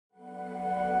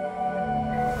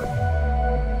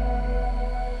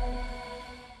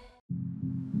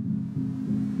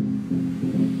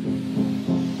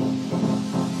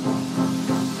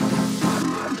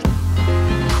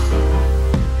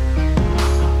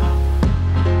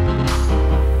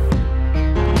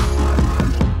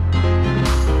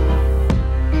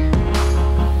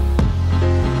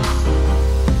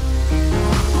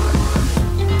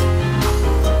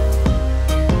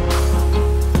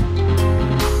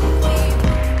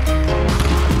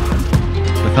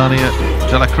Nathania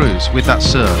de la Cruz with that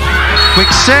serve.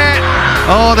 Quick set!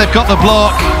 Oh, they've got the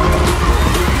block.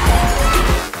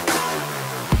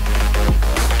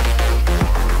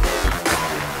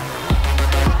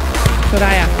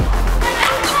 Soraya.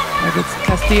 It's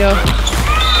Castillo.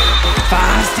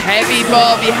 Fast, heavy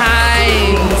ball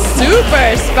behind.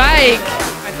 Super spike.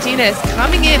 Martinez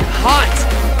coming in hot.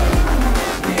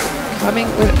 Coming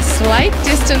with a slight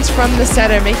distance from the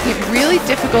setter, making it really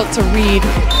difficult to read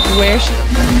where she...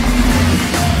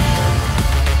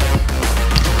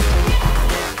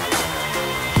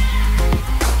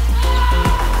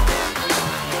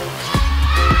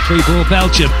 Free ball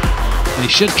Belgium. They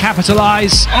should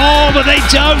capitalise. Oh, but they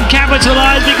don't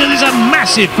capitalise because it's a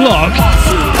massive block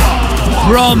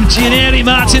from Jineiry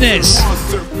Martínez.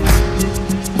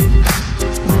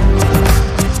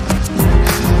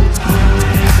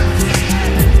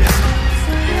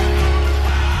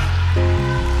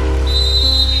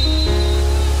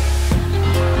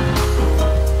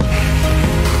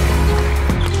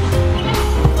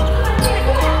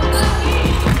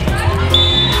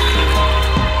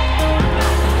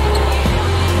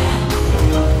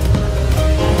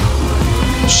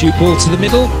 Shoot ball to the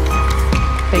middle.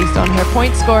 Based on her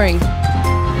point scoring. There's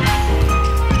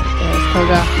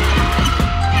Koga.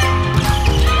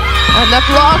 And the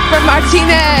block from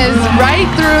Martinez, right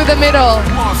through the middle.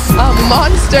 A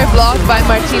monster block by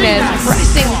Martinez,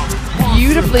 pressing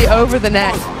beautifully over the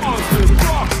net.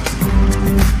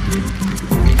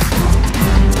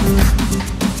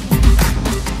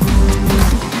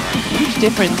 Huge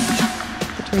difference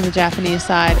between the Japanese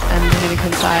side and the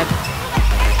Dominican side.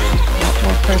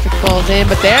 More perfect balls in,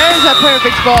 but there's a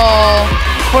perfect ball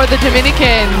for the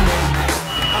Dominicans.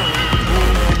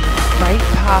 Right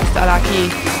past Araki.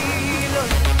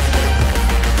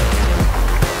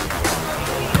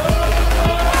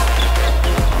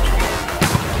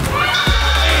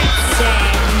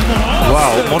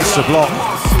 Wow, monster block.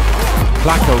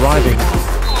 Black arriving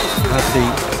at the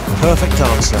perfect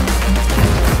answer.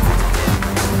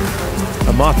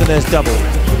 A Martinez double.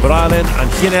 Brian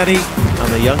and Jineiry,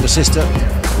 and the younger sister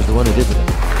was the one who did it.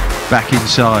 Back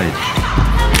inside.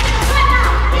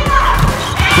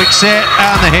 Quick set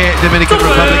and the hit. Dominican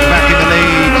Republic back in the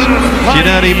lead.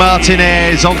 Jineiry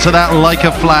Martínez onto that like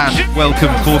a flash.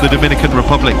 Welcome for the Dominican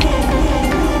Republic.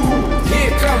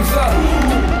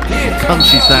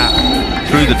 Punches that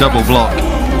through the double block.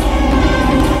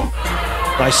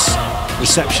 Nice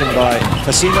reception by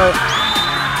Facino.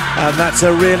 And that's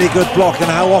a really good block,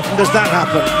 and how often does that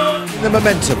happen? The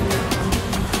momentum.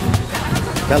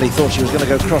 Belly thought she was going to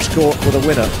go cross-court with a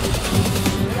winner.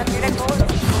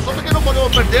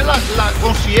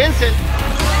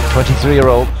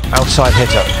 23-year-old outside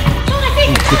hitter.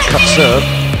 Good cut serve.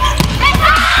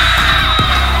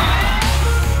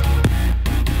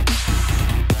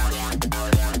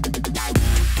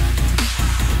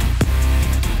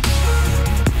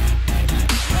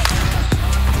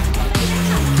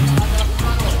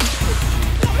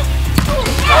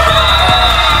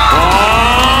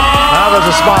 A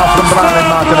smile from Brian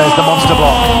Martínez, the monster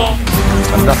block.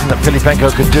 And nothing that Filipenko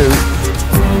could do.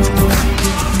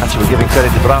 Actually, we're giving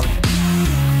credit to Brian.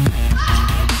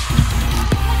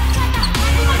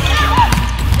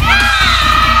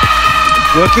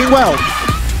 Working well.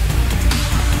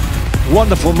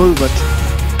 Wonderful movement.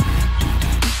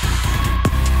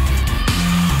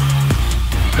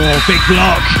 Oh, big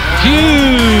block.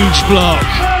 Huge block.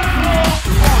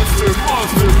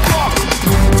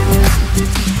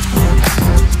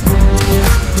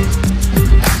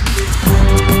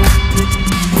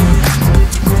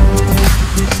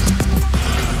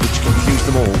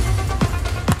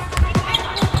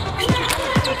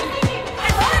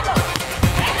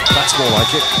 That's more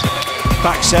like it.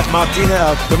 Back set,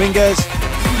 Martínez, Dominguez.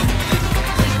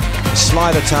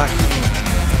 Slide attack.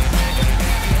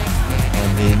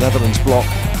 And the Netherlands block.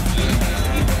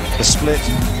 The split.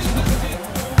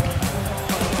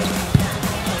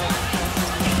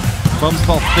 Bump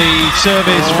off the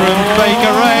service from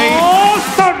Baker Ray.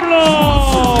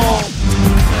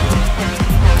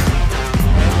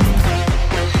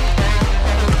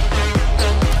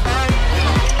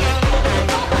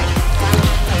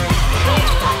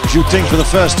 Shooting for the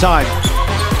first time,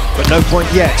 but no point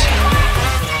yet.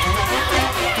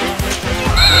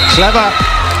 Clever.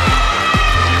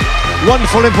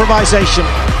 Wonderful improvisation.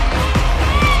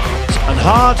 And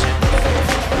hard.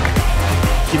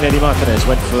 Jineiry Martínez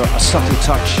went for a subtle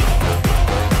touch.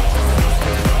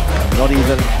 Not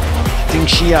even Ding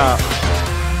Xia.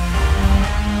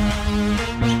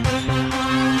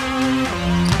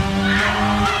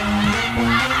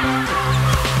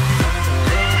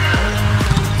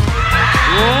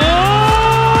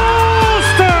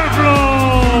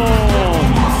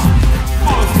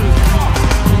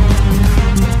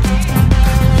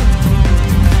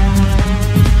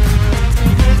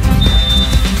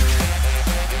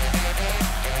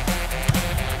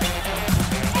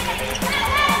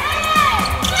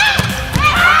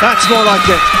 That's more like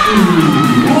it.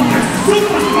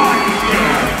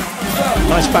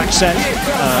 Nice back set.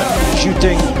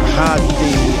 Shooting had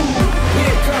the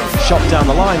shot down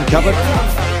the line covered.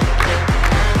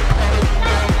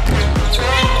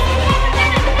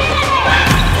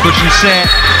 Cushion set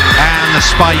and the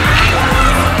spike.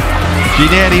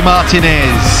 Jineiry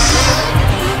Martínez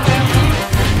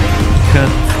can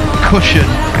cushion.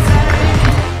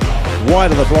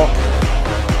 Wide of the block.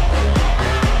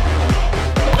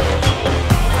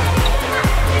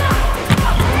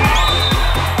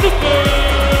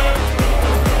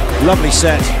 Lovely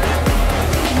set.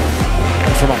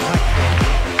 And from a high.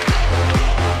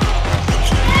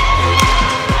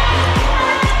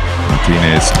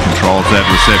 Martínez controls that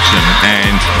reception,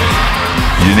 and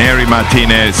Jineiry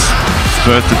Martínez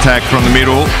first attack from the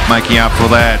middle, making up for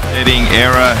that heading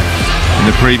error in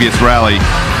the previous rally.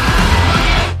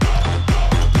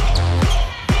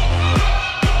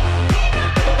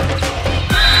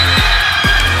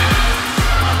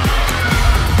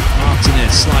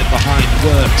 Martínez slide behind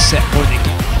work, set pointing.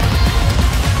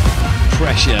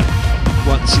 Pressure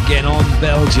once again on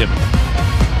Belgium.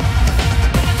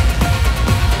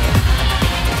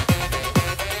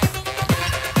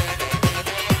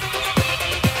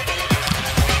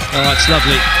 Oh, that's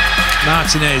lovely.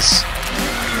 Martínez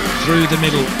through the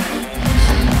middle.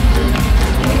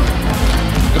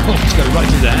 Oh, it's got it right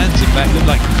through the hands. In fact, looked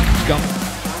like it's gone.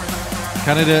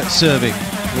 Canada serving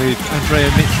with Andrea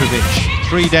Mitrovic.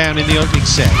 3 down in the opening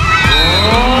set.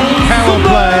 Power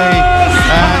play,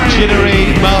 and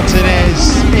Jineiry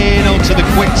Martínez in onto the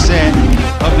quick set.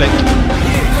 Public.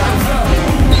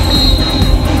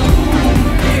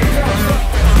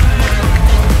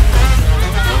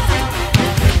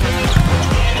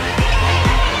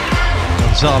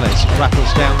 Gonzalez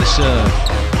rattles down the serve.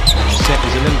 Set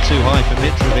was a little too high for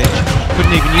Mitrovic.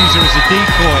 Couldn't even use her as a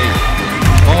decoy.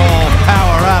 Oh,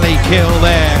 power alley kill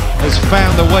there has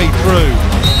found a way through.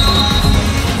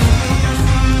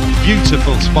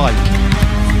 Beautiful spike.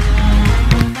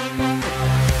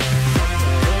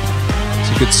 It's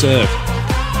a good serve.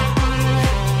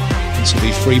 This will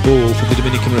be free ball for the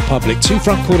Dominican Republic. 2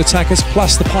 front court attackers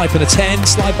plus the pipe and a 10.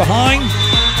 Slide behind.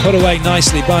 Put away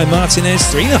nicely by Martínez.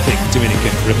 3-0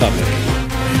 Dominican Republic.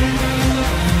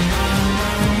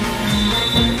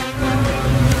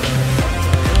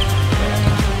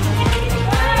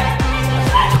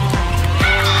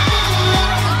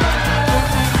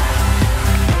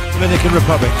 Dominican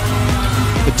Republic.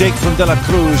 The dig from De La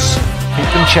Cruz. Keep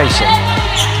them chasing.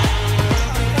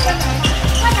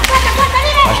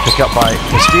 Nice pick up by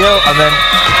Castillo, and then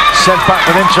sent back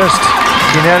with interest.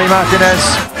 Jineiry Martínez.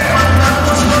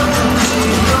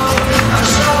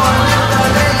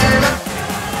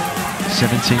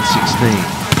 17-16.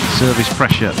 Service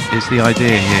pressure is the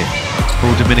idea here for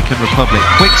Dominican Republic.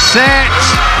 Quick set!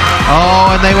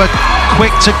 Oh, and they were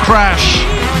quick to crash.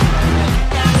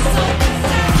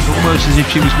 Almost as if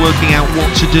she was working out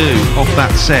what to do off that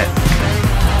set.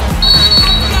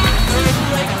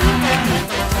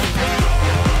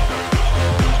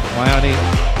 Miami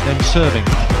then serving.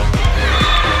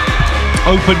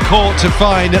 Open court to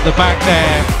find at the back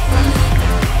there.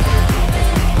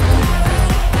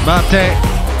 Marte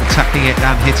attacking it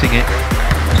and hitting it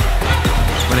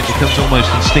when it becomes almost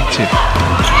instinctive.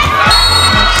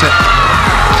 Set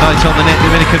tight on the net,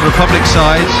 Dominican Republic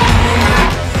side.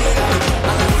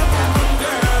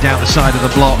 Down the side of the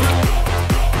block.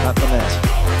 At the net.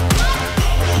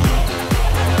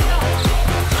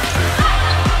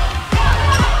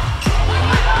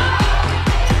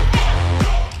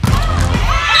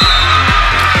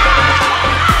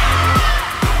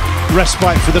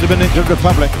 Respite for the Dominican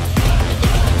Republic.